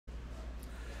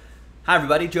Hi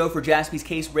everybody, Joe for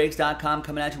JaspysCaseBreaks.com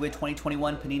coming at you with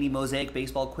 2021 Panini Mosaic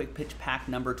Baseball Quick Pitch Pack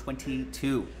number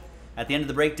 22. At the end of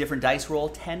the break, different dice roll,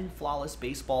 10 flawless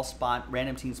baseball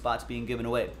random team spots being given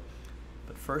away.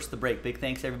 But first, the break. Big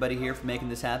thanks to everybody here for making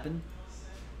this happen.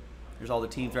 There's all the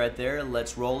teams right there.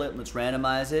 Let's roll it. Let's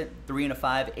randomize it. 3 and a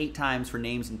 5, 8 times for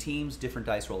names and teams. Different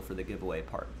dice roll for the giveaway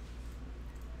part.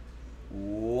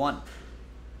 1,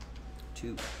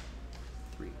 2,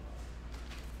 3.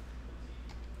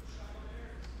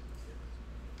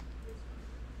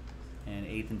 And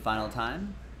 8th and final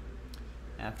time.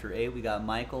 After 8, we got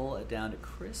Michael down to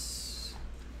Chris.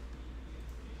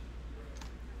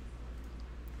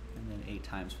 And then 8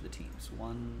 times for the teams.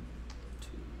 1, 2.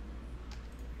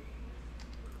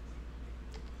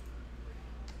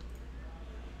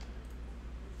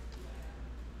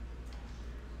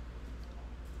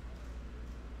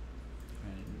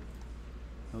 And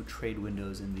no trade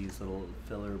windows in these little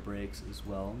filler breaks as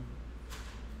well.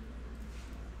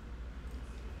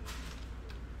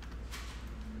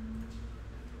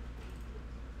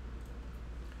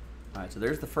 All right, so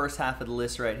there's the first half of the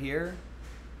list right here.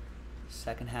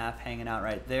 Second half hanging out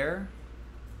right there.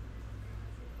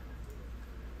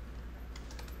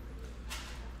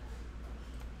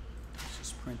 Let's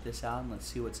just print this out and let's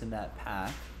see what's in that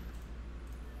pack.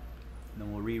 And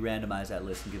then we'll re-randomize that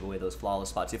list and give away those flawless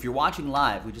spots. If you're watching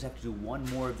live, we just have to do one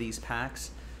more of these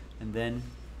packs, and then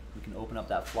we can open up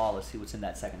that flawless, see what's in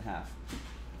that second half.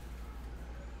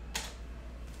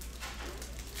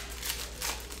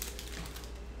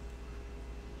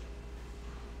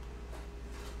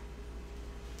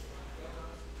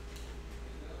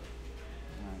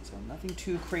 So nothing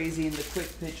too crazy in the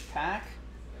quick pitch pack,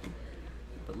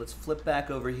 but let's flip back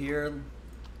over here.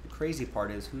 The crazy part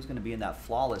is who's going to be in that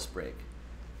flawless break.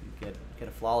 You get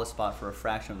a flawless spot for a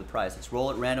fraction of the price. Let's roll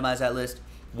it, randomize that list.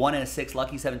 1 and a 6,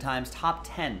 lucky 7 times. Top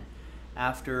 10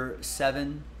 after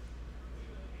 7.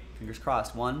 Fingers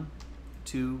crossed. 1,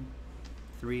 2,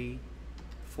 3,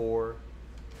 4,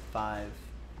 5,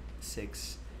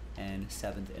 6, and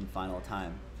 7th and final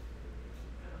time.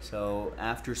 So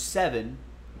after 7.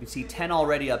 You can see 10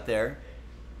 already up there,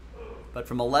 but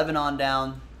from 11 on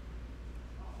down,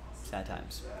 sad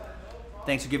times.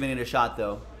 Thanks for giving it a shot,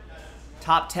 though.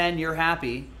 Top 10, you're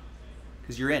happy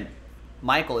because you're in.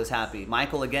 Michael is happy.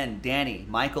 Michael again. Danny.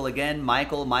 Michael again.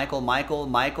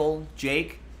 Michael,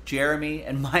 Jake, Jeremy,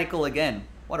 and Michael again.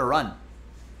 What a run.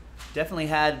 Definitely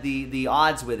had the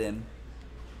odds with him.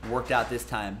 Worked out this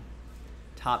time.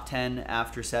 Top 10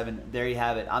 after 7. There you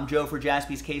have it. I'm Joe for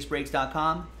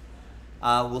JaspysCaseBreaks.com.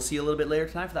 We'll see you a little bit later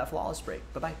tonight for that flawless break.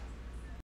 Bye-bye.